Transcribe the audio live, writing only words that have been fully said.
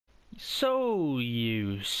So,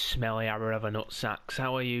 you smelly arrow of a nutsacks,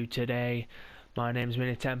 how are you today? My name's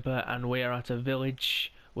Mini Temper, and we are at a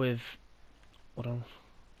village with... What on?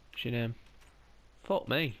 What's your name? Fuck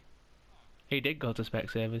me. He did go to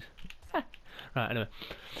Specsavers. Right, anyway.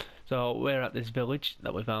 So, we're at this village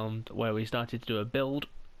that we found where we started to do a build.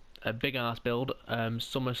 A big ass build.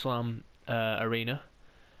 Summerslam arena.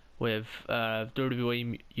 With a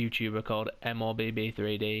WWE YouTuber called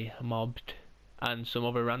MOBB3D, Mobbed. And some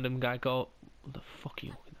other random guy called... What the fuck are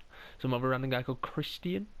you looking at? Some other random guy called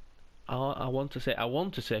Christian? I want to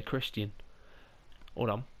say Christian. Hold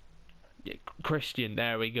on. Yeah, Christian,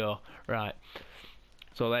 there we go. Right.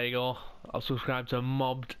 So there you go. I'll subscribe to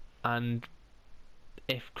Mobbed, and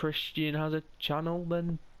if Christian has a channel,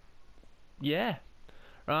 then yeah.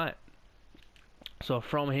 Right. So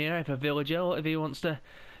from here, if a villager, if he wants to...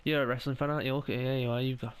 You're a wrestling fan, aren't you? Look at you, you are.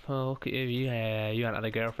 Look at you. Yeah, you haven't had a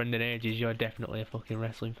girlfriend in ages. You're definitely a fucking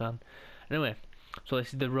wrestling fan. Anyway, so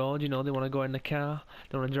this is the road. You know, they want to go in the car.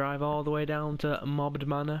 They want to drive all the way down to Mobbed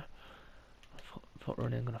Manor. Foot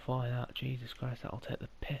running, gonna fly that. Jesus Christ, that'll take the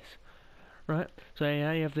piss. Right. So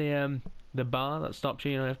yeah, you have the bar that stops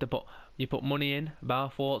you. You know, you have to put money in. Bar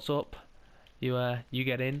floats up. You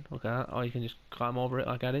get in, look at that, or you can just climb over it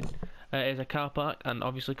like I did. Here's a car park, and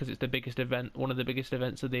obviously because it's the biggest event, one of the biggest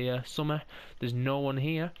events of the summer, there's no one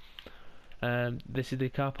here. This is the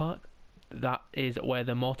car park. That is where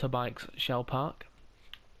the motorbikes shall park.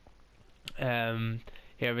 Here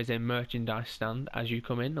is a merchandise stand as you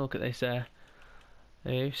come in. Look at this.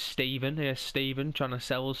 Here's Stephen trying to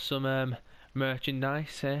sell us some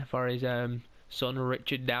merchandise for his son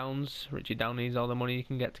Richard Downs. Richard Downs needs all the money he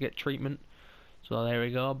can get to get treatment. So there we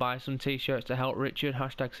go, buy some t-shirts to help Richard,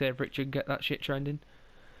 hashtag save Richard, get that shit trending.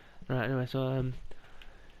 Right, anyway, so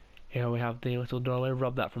here we have the little doorway,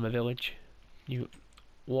 robbed that from a village. You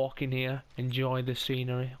walk in here, enjoy the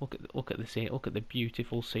scenery, look at the scene, look at the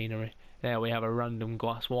beautiful scenery. There we have a random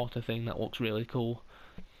glass water thing that looks really cool.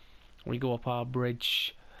 We go up our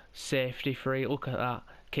bridge, safety free, look at that.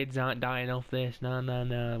 Kids aren't dying off this,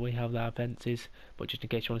 no, we have our fences, but just in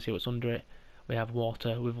case you want to see what's under it, we have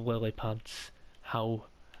water with lily pads. How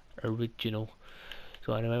original.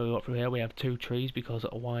 So anyway, we got through here. We have 2 trees because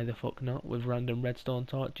why the fuck not, with random redstone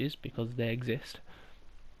torches because they exist.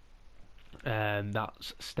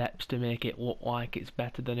 That's steps to make it look like it's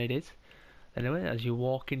better than it is. Anyway, as you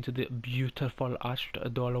walk into the beautiful arched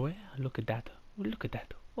doorway, look at that.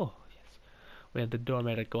 Oh yes, we have the door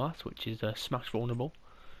made of glass, which is smash vulnerable.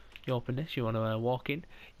 You open this, you want to walk in,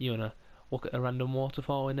 you want to look at a random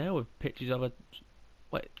waterfall in there with pictures of a...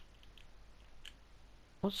 Wait.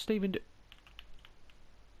 What's Stephen do?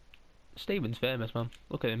 Stephen's famous, man.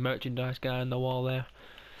 Look at the merchandise guy on the wall there.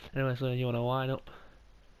 Anyway, so you want to line up.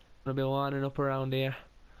 Gonna be lining up around here,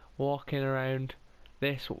 walking around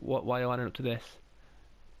this. Why are you lining up to this?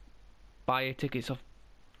 Buy your tickets off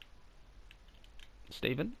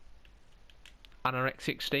Stephen.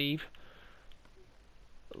 Anorexic Steve.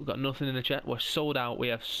 We've got nothing in the chat. We're sold out. We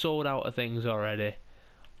have sold out of things already.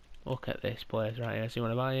 Look at this place right here. So you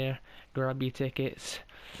want to buy here, grab your tickets.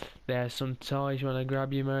 There's some toys. You want to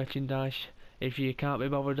grab your merchandise. If you can't be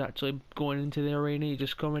bothered actually going into the arena, you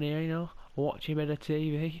just come in here, you know, watch a bit of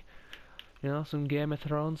TV. You know, some Game of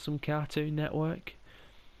Thrones, some Cartoon Network.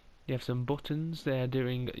 You have some buttons. They're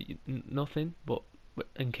doing nothing, but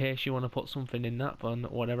in case you want to put something in that for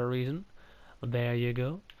whatever reason, there you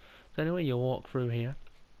go. So anyway, you walk through here.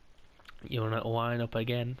 You want to line up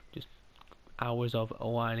again. Just hours of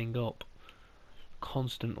lining up,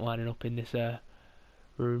 constant lining up in this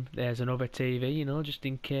room. There's another TV, you know, just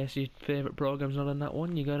in case your favourite programme's not on that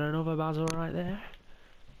one. You got another Basil right there.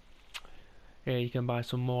 Here you can buy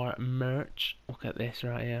some more merch. Look at this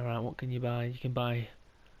right here. Right, what can you buy? You can buy,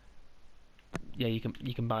 yeah, you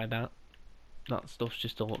can buy that. That stuff's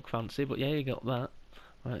just to look fancy, but yeah, you got that.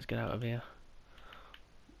 Right, let's get out of here.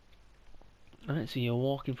 Right, so you're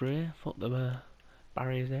walking through here. Fuck the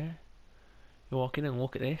barriers there. You walk in and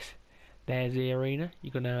look at this. There's the arena.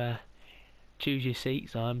 You're gonna choose your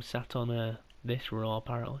seats. I'm sat on this row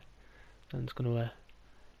apparently. I'm just gonna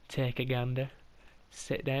take a gander,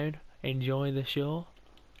 sit down, enjoy the show.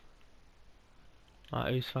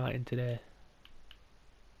 Right, who's fighting today?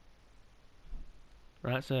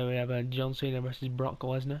 Right, so we have John Cena versus Brock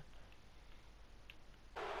Lesnar.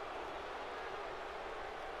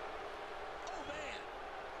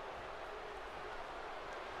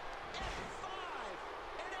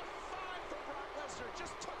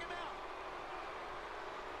 Just took him out.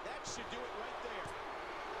 That should do it right there.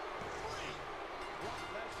 3. Brock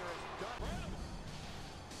Lesnar is done.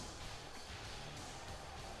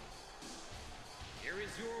 Here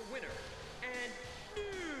is your winner and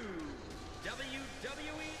new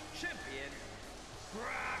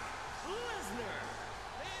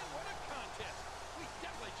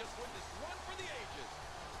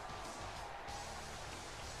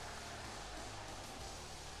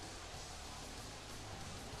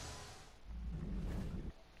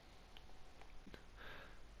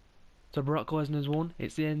So Brock Lesnar's won.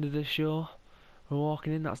 It's the end of the show. We're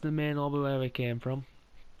walking in. That's the main lobby where we came from.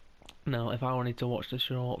 Now, if I wanted to watch the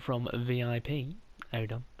show from VIP,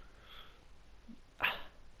 hold on.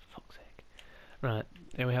 Fuck's sake. Right,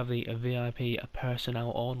 here we have the VIP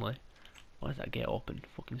personnel only. Why does that gate open?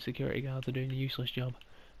 Fucking security guards are doing a useless job.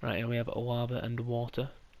 Right, here we have lava and water.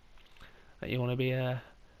 You want to be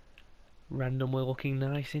randomly looking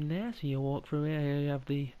nice in there, so you walk through here. Here you have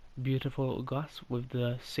the beautiful little glass with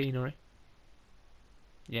the scenery.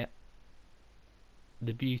 Yeah,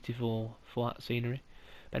 the beautiful flat scenery.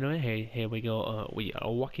 But anyway, here we go. We are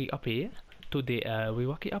walking up here to the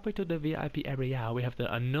to the VIP area. We have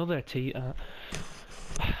another TV.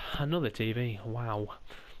 Wow.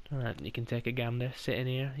 Alright, you can take a gander, sit in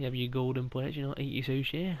here, you have your golden plates, you know, eat your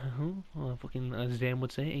sushi, or fucking, as Zane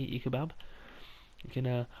would say, eat your kebab. You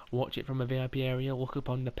can watch it from a VIP area, look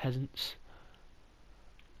upon the peasants.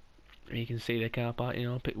 You can see the car park, you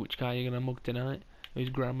know, pick which car you're gonna mug tonight, whose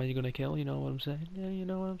grandma you're gonna kill, you know what I'm saying? Yeah, you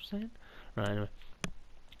know what I'm saying? Right, anyway,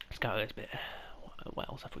 let's go this bit. What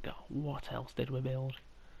else have we got? What else did we build?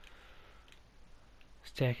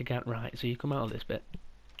 Let's take a gander, right, so you come out of this bit.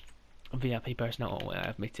 VIP personnel only, I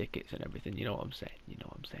have my tickets and everything, you know what I'm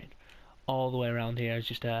saying, all the way around here is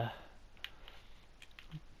just all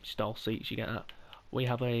seats, you get that. We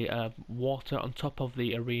have a water on top of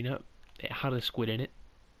the arena. It had a squid in it.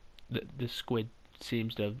 The squid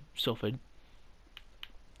seems to have suffered.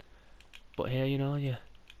 But here, you know,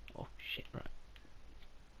 oh shit, right.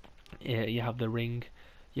 Yeah, you have the ring,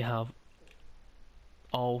 you have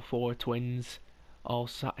all 4 twins all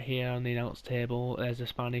sat here on the announce table. There's a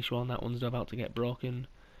Spanish one, that one's about to get broken.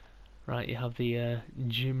 Right, you have the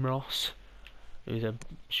Jim Ross, who's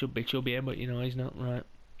should be chubby, but you know he's not. Right,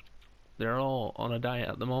 they're all on a diet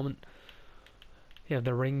at the moment. You have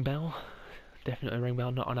the ring bell, definitely a ring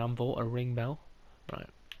bell, not an anvil, a ring bell. Right,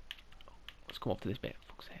 let's come up to this bit.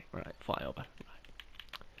 Fuck's sake. Right, fly over. Right.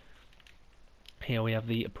 Here we have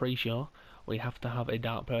the pre-show. We have to have a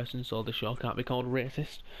dark person, so the show can't be called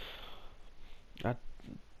racist. I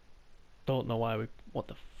don't know why we... What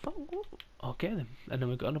the fuck? Okay then. And then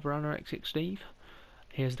we've got another anorexic Steve.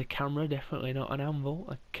 Here's the camera, definitely not an anvil.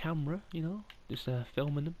 A camera, you know, just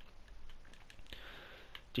filming them.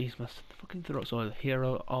 Jeez, my fucking throat. So here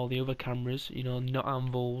are all the other cameras, you know, not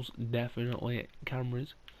anvils, definitely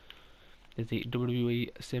cameras. There's the WWE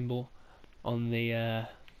symbol on the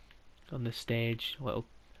stage, little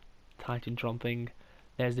Titantron thing.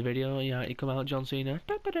 There's the video, yeah, you come out, John Cena,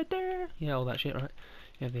 yeah, all that shit, right?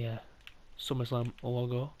 You have the Summerslam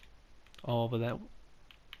logo all over there.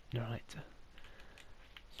 Right.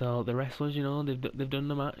 So the wrestlers, you know, they've done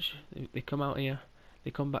the match. They come out here,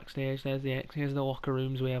 they come backstage. There's the X. Here's the locker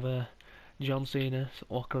rooms. We have a John Cena's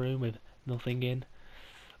locker room with nothing in.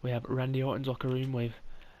 We have Randy Orton's locker room with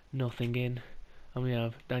nothing in, and we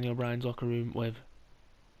have Daniel Bryan's locker room with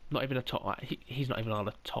not even a torch. He's not even allowed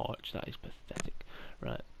a torch. That is pathetic.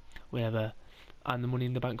 Right. We have and the Money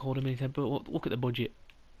in the Bank holder mini temple. Look at the budget.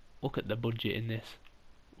 Look at the budget in this.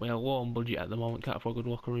 We are low on budget at the moment. Can't afford good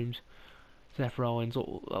locker rooms. Seth Rollins,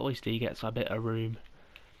 at least he gets a bit of room.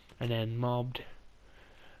 And then Mobbed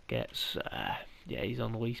gets, yeah, he's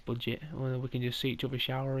on the least budget. Well, we can just see each other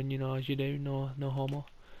showering, you know, as you do. No homo.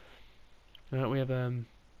 Right, we have who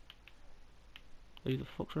the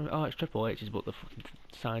fuck's wrong? Oh, it's Triple H's, but the fucking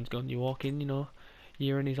sign's gone. You walk in, you know,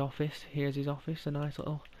 you're in his office. Here's his office, a nice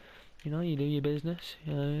little, you know, you do your business.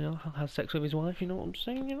 You know, have sex with his wife. You know what I'm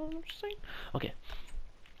saying? You know what I'm saying? Okay.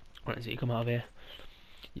 Right, so you come out of here.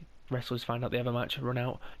 Wrestlers find out they have a match, run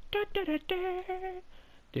out, do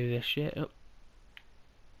this shit up.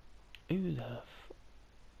 Who the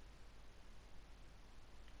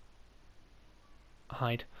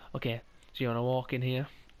hide? Okay, so you wanna walk in here.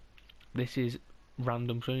 This is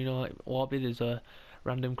random, so you know, like lobby, there's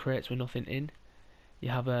random crates with nothing in. You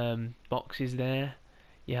have boxes there.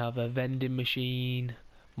 You have a vending machine,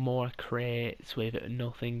 more crates with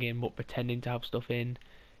nothing in but pretending to have stuff in.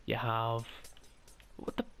 You have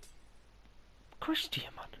what the Christian,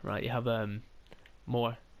 man. Right, you have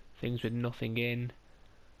more things with nothing in.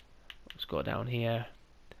 Let's go down here.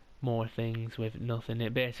 More things with nothing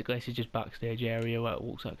in. Basically, this is just backstage area where it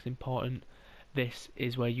looks like it's important. This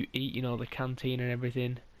is where you eat, you know, the canteen and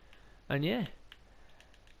everything. And yeah,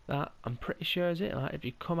 that I'm pretty sure is it. Like, if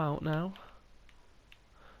you come out now,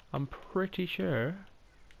 I'm pretty sure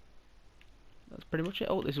that's pretty much it.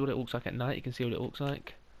 Oh, this is what it looks like at night. You can see what it looks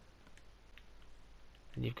like.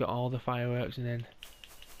 And you've got all the fireworks, and then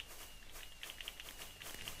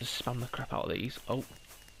just spam the crap out of these. Oh,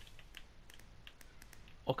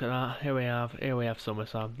 look at that! Here we have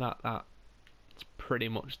Summerslam. That's pretty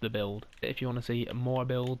much the build. If you want to see more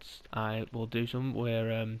builds, I will do some.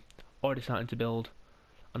 We're already starting to build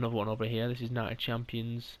another one over here. This is Night of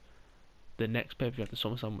Champions. The next pay-per-view after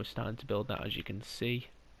Summerslam, we're starting to build that, as you can see.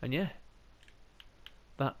 And yeah,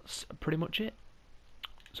 that's pretty much it.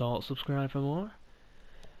 So subscribe for more.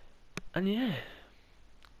 And yeah,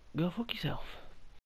 go fuck yourself.